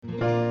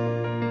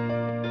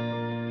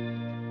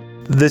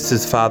This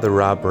is Father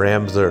Rob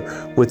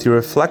Ramser with your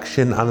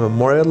reflection on the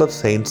memorial of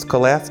Saint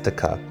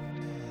Scholastica.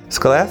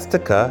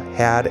 Scholastica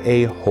had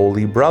a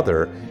holy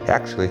brother.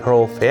 Actually, her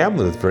whole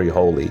family was very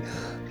holy,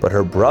 but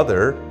her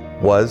brother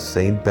was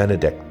Saint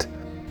Benedict.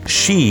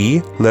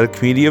 She led a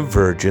community of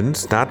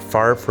virgins not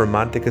far from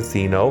Monte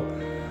Cassino,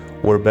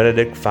 where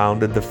Benedict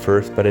founded the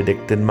first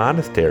Benedictine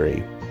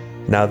monastery.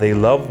 Now they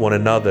loved one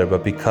another,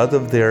 but because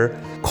of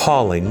their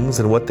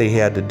callings and what they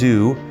had to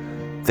do,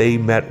 they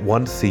met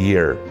once a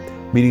year,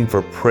 meeting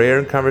for prayer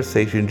and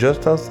conversation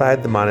just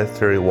outside the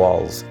monastery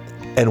walls.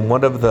 And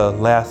one of the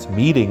last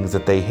meetings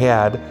that they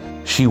had,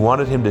 she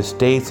wanted him to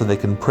stay so they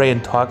can pray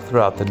and talk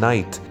throughout the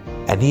night.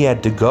 And he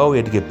had to go, he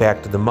had to get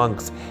back to the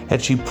monks.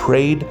 And she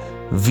prayed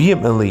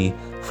vehemently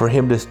for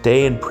him to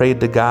stay and prayed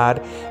to God,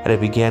 and it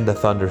began to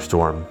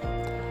thunderstorm.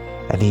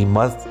 And he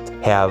must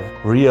have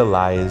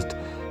realized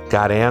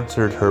God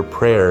answered her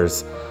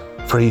prayers,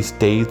 for he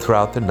stayed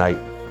throughout the night.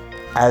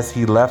 As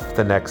he left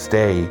the next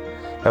day,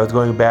 I was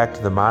going back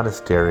to the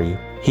monastery.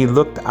 He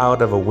looked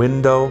out of a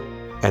window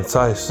and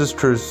saw his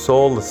sister's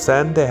soul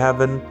ascend to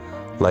heaven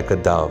like a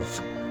dove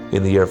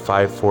in the year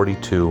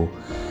 542.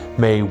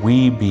 May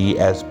we be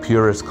as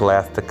pure as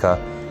Scholastica,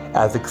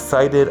 as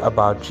excited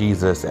about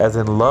Jesus, as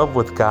in love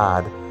with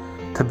God,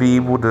 to be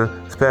able to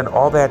spend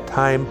all that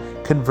time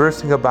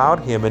conversing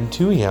about Him and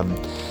to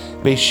Him.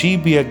 May she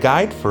be a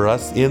guide for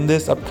us in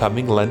this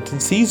upcoming Lenten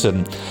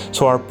season,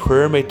 so our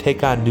prayer may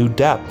take on new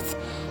depth.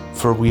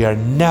 For we are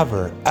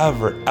never,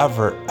 ever,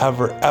 ever,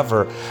 ever,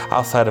 ever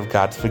outside of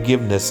God's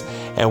forgiveness,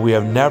 and we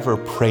have never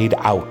prayed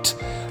out.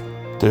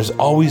 There's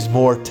always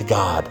more to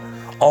God,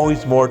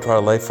 always more to our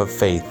life of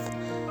faith.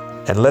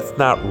 And let's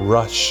not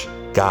rush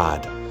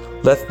God.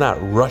 Let's not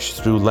rush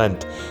through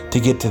Lent to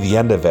get to the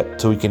end of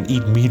it so we can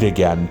eat meat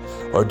again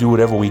or do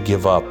whatever we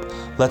give up.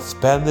 Let's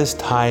spend this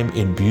time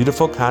in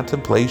beautiful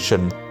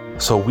contemplation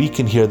so we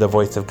can hear the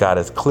voice of God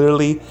as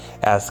clearly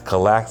as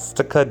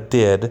Scholastica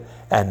did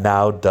and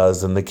now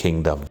does in the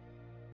kingdom.